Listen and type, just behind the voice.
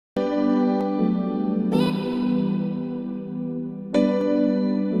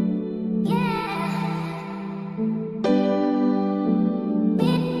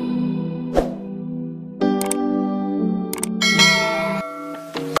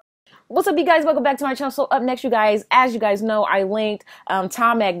What's up, you guys? Welcome back to my channel. So up next, you guys, as you guys know, I linked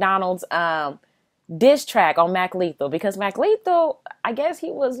Tom MacDonald's diss track on Mac Lethal because Mac Lethal, I guess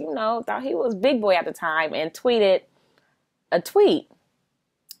he was, thought he was big boy at the time and tweeted a tweet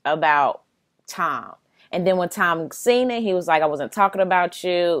about Tom. And then when Tom seen it, he was like, I wasn't talking about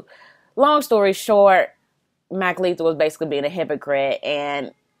you. Long story short, Mac Lethal was basically being a hypocrite.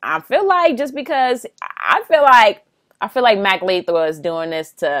 And I feel like just because I feel like Mac Lethal is doing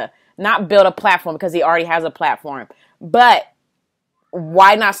this to not build a platform because he already has a platform. But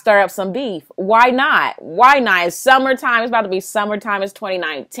why not stir up some beef? Why not? Why not? It's summertime. It's about to be summertime. It's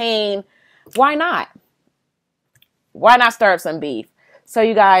 2019. Why not? Why not stir up some beef? So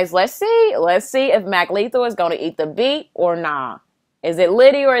you guys, let's see. Let's see if Mac Lethal is going to eat the beat or nah. Is it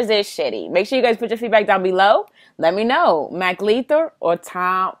litty or is it shitty? Make sure you guys put your feedback down below. Let me know. Mac Lethal or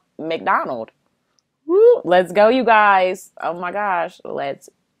Tom MacDonald? Woo. Let's go, you guys. Oh my gosh. Let's.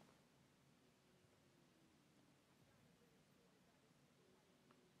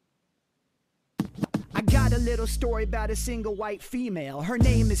 I got a little story about a single white female. Her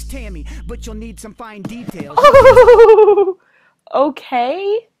name is Tammy, but you'll need some fine details. Oh,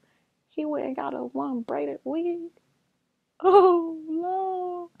 okay. He went and got a one braided wig. Oh,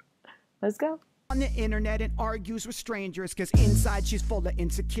 Lord. Let's go. On the internet and argues with strangers because inside she's full of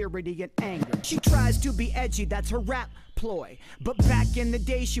insecurity and anger. She tries to be edgy, that's her rap ploy. But back in the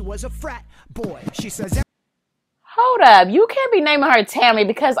day, she was a frat boy. She says... Hold up. You can't be naming her Tammy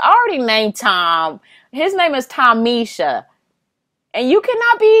because I already named Tom. His name is Tomisha. And you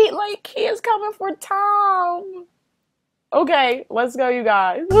cannot be like, kids coming for Tom. Okay, let's go, you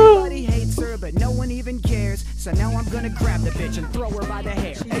guys. Everybody hates her, but no one even cares. So now I'm gonna grab the bitch and throw her by the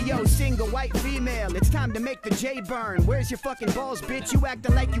hair. Hey yo, single white female, it's time to make the J burn. Where's your fucking balls, bitch? You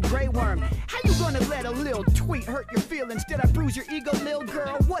acting like you Grey Worm. How you gonna let a little tweet hurt your feelings? Did I bruise your ego, little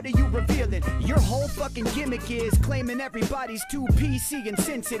girl? What are you revealing? Your whole fucking gimmick is claiming everybody's too PC and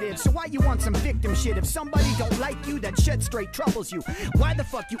sensitive. So why you want some victim shit? If somebody don't like you, that shit straight troubles you. Why the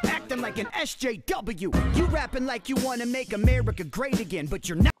fuck you acting like an SJW? You rapping like you wanna make America great again, but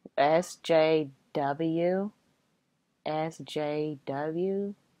you're not. SJW?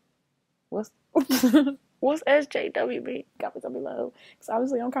 SJW? What's what's SJW mean? Comment down below. Because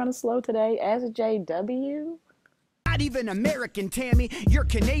obviously I'm kind of slow today. SJW? Not even American, Tammy. You're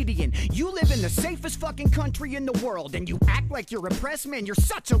Canadian. You live in the safest fucking country in the world, and you act like you're repressed, man. You're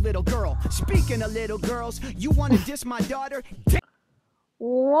such a little girl. Speaking of little girls, you want to diss my daughter?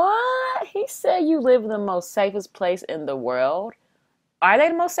 What? He said you live in the most safest place in the world. Are they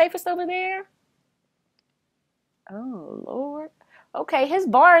the most safest over there? Oh, Lord. Okay, his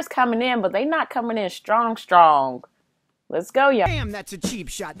bar is coming in, but they not coming in strong. Let's go, y'all. Damn, that's a cheap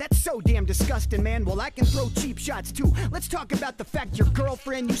shot. That's so damn disgusting, man. Well, I can throw cheap shots, too. Let's talk about the fact your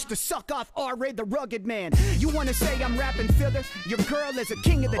girlfriend used to suck off R.A. the Rugged Man. You want to say I'm rapping filler? Your girl is a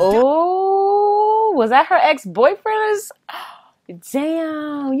king of the... Oh, was that her ex-boyfriend?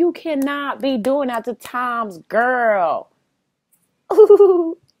 Damn, you cannot be doing that to Tom's girl.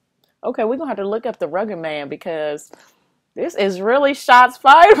 Okay, we're going to have to look up the Rugged Man because this is really shots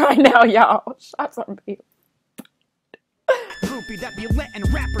fired right now, y'all. Shots on people. Groupie that be letting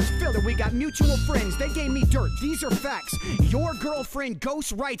rappers fill it. We got mutual friends. They gave me dirt. These are facts. Your girlfriend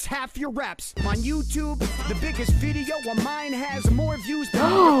ghost writes half your raps. On YouTube, the biggest video of mine has more views than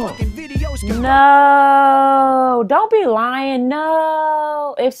your fucking videos can. No, don't be lying.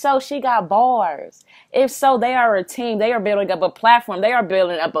 No. If so, she got bars. If so, they are a team. They are building up a platform. They are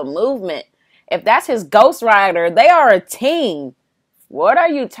building up a movement. If that's his ghostwriter, they are a team. What are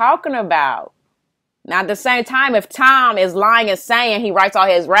you talking about? Now, at the same time, if Tom is lying and saying he writes all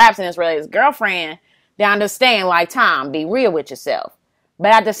his raps and it's really his girlfriend, then understand, like, Tom, be real with yourself.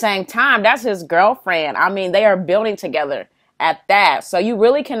 But at the same time, that's his girlfriend. I mean, they are building together at that. So you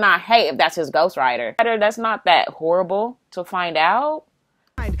really cannot hate if that's his ghostwriter. That's not that horrible to find out.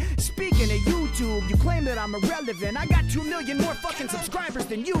 Speaking of YouTube, you claim that I'm irrelevant. I got 2 million more fucking subscribers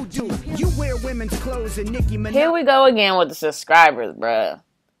than you do. You wear women's clothes and Nicki Minaj. Here we go again with the subscribers, bruh.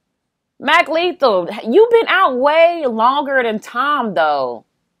 Mac Lethal, you've been out way longer than Tom, though.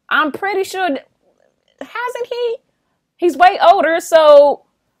 I'm pretty sure, hasn't he? He's way older, so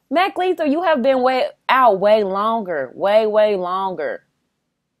Mac Lethal, you have been way longer, way longer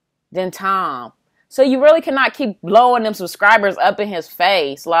than Tom. So you really cannot keep blowing them subscribers up in his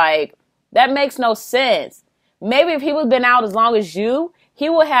face. Like, that makes no sense. Maybe if he would have been out as long as you, he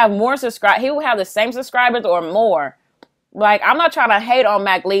would have more subscribers. He would have the same subscribers or more. Like, I'm not trying to hate on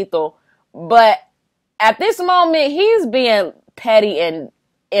Mac Lethal, but at this moment, he's being petty and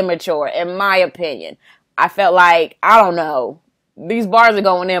immature, in my opinion. I felt like, I don't know, These bars are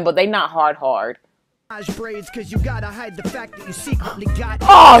going in, but they not hard. Braids, cause you gotta hide the fact that you secretly got.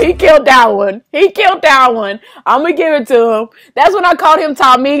 Oh, he killed that one. I'm gonna give it to him. That's when I called him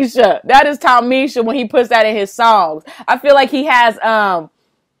Tomisha. That is Tomisha when he puts that in his songs. I feel like he has a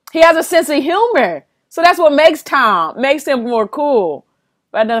sense of humor. So that's what makes him more cool.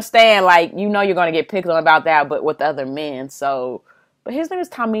 But I understand, like, you know you're gonna get picked on about that, but with other men. So, but his name is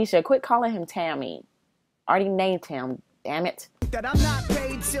Tomisha. Quit calling him Tammy. Already named him. Damn it. That I'm not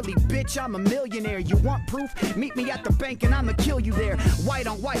paid, silly bitch, I'm a millionaire. You want proof? Meet me at the bank and I'ma kill you there. White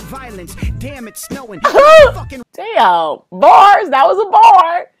on white violence. Damn, it's snowing. Fucking damn. Bars. That was a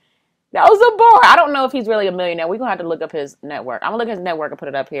bar. I don't know if he's really a millionaire. We're going to have to look up his network. I'm going to look at his network and put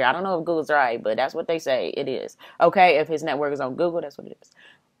it up here. I don't know if Google's right, but that's what they say it is. Okay, if his network is on Google, that's what it is.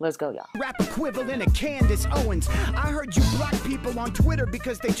 Let's go, y'all. Rap equivalent of Candace Owens. I heard you block people on Twitter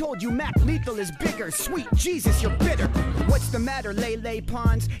because they told you Mac Lethal is bigger. Sweet Jesus, you're bitter. What's the matter, Lele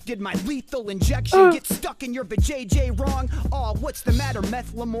Pons? Did my lethal injection get stuck in your vajayjay wrong? Oh, what's the matter,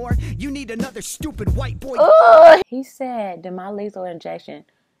 Meth Lamore? You need another stupid white boy. He said, did my lethal injection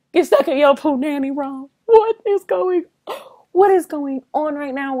get stuck in your poo nanny wrong? What is going on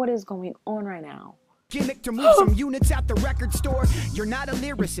right now? Gimmick to move some units out the record store. You're not a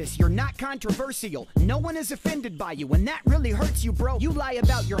lyricist, you're not controversial. No one is offended by you, and that really hurts you, bro. You lie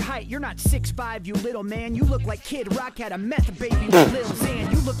about your height, you're not 6'5", you little man. You look like Kid Rock had a meth baby with Lil Xan.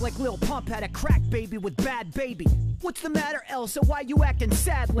 You look like Lil Pump had a crack baby with Bad Baby. What's the matter, Elsa? Why you acting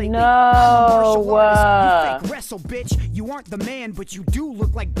sad lately? No. I'm a martial artist. You fake wrestle, bitch. You aren't the man, but you do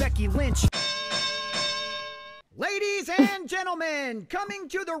look like Becky Lynch. Ladies and gentlemen, coming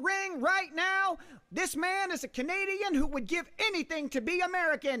to the ring right now, this man is a Canadian who would give anything to be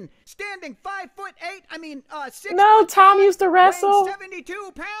American. Standing 5'8", 6. No, Tom used to wrestle.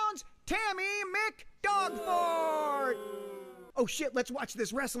 72 pounds, Tammy McDogford. Oh shit, let's watch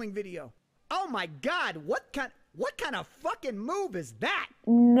this wrestling video. Oh my God, what kind of fucking move is that?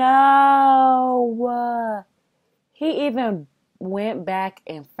 No. He even went back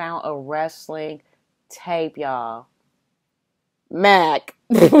and found a wrestling tape, y'all. Mac.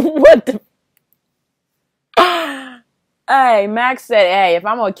 What the? Hey, Mac said, hey, if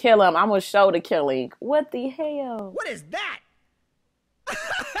I'm gonna kill him, I'm gonna show the killing. What the hell? What is that?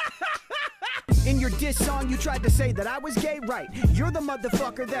 In your diss song, you tried to say that I was gay, right? You're the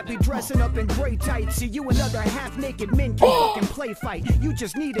motherfucker that be dressing up in gray tights. So you and other half-naked men can fucking play fight. You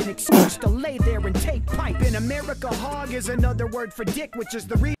just need an excuse to lay there and take pipe. In America, hog is another word for dick, which is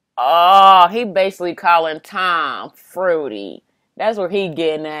the reason. Oh, he basically calling Tom fruity. That's where he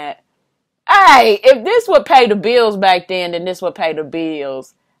getting at. Hey, if this would pay the bills back then this would pay the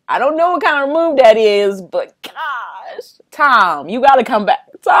bills. I don't know what kind of move that is, but gosh. Tom, you gotta come back.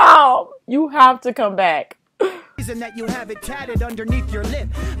 Tom, you have to come back. Reason that you have it tatted underneath your lip.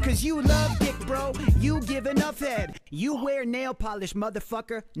 Cause you love dick, bro. You give enough head. You wear nail polish,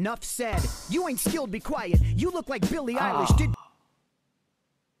 motherfucker. Nuff said. You ain't skilled, be quiet. You look like Billie Eilish.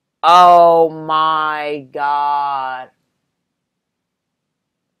 Oh my God.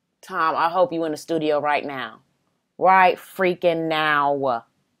 Tom, I hope you in the studio right now. Right freaking now.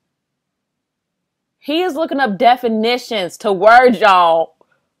 He is looking up definitions to words, y'all,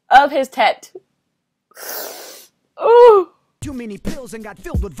 of his tattoo. Ooh. Too many pills and got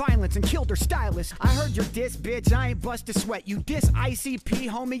filled with violence and killed her stylist. I heard your diss, bitch. I ain't bust a sweat. You diss ICP,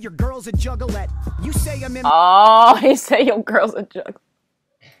 homie. Your girl's a juggalette. You say I'm in. Oh, he say your girl's a juggalette.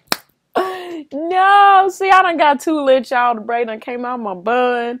 No, see, I done got too lit, y'all. The braid done came out my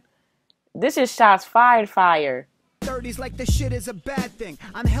bun. This is shots fired fire. 30s like the shit is a bad thing.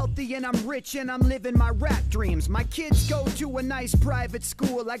 I'm healthy and I'm rich and I'm living my rap dreams. My kids go to a nice private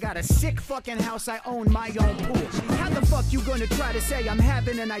school. I got a sick fucking house. I own my own pool. How the fuck you gonna try to say I'm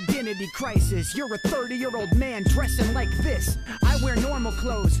having an identity crisis? You're a 30-year-old man dressing like this. I wear normal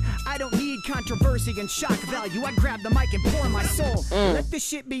clothes. I don't need controversy and shock value. I grab the mic and pour my soul. Let this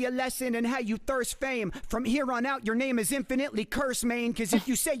shit be a lesson in how you thirst fame. From here on out, your name is infinitely cursed, man. Cause if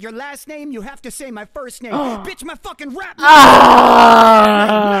you say your last name, you have to say my first name. Bitch, my fucking rap.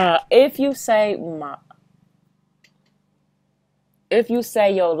 If you say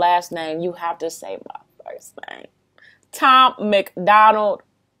your last name, you have to say my first name. Tom MacDonald.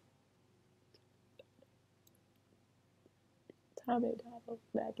 Tom MacDonald,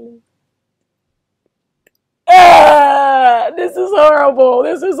 Mackley. This is horrible.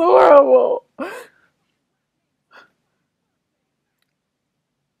 This is horrible.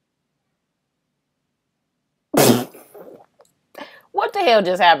 What the hell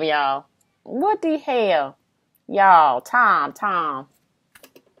just happened, y'all? What the hell? Y'all, Tom.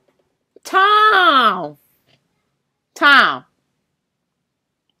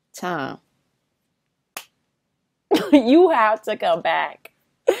 Tom, you have to come back.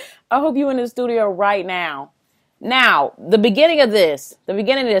 I hope you in the studio right now. Now, the beginning of this,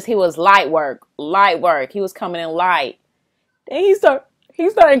 he was light work. He was coming in light. Then he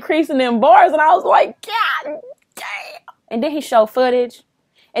started increasing them bars, and I was like, God damn. And then he showed footage,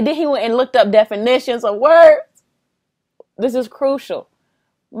 and then he went and looked up definitions of words. This is crucial.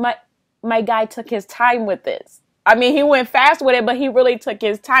 My guy took his time with this. I mean, he went fast with it, but he really took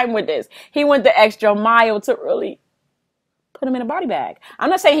his time with this. He went the extra mile to really put him in a body bag.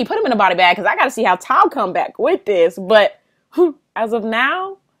 I'm not saying he put him in a body bag because I got to see how Tom come back with this. But as of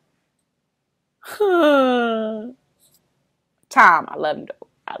now, Tom, I love you though.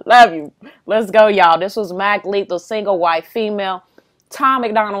 I love you. Let's go, y'all. This was Mac Lethal, single white female. Tom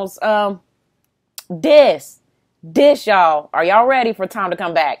MacDonald's DISS, y'all. Are y'all ready for Tom to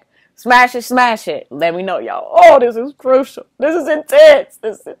come back? Smash it. Let me know, y'all. Oh, this is crucial. This is intense.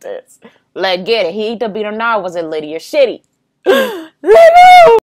 Let's get it. He either beat or not. Was it litty or shitty? Let me know.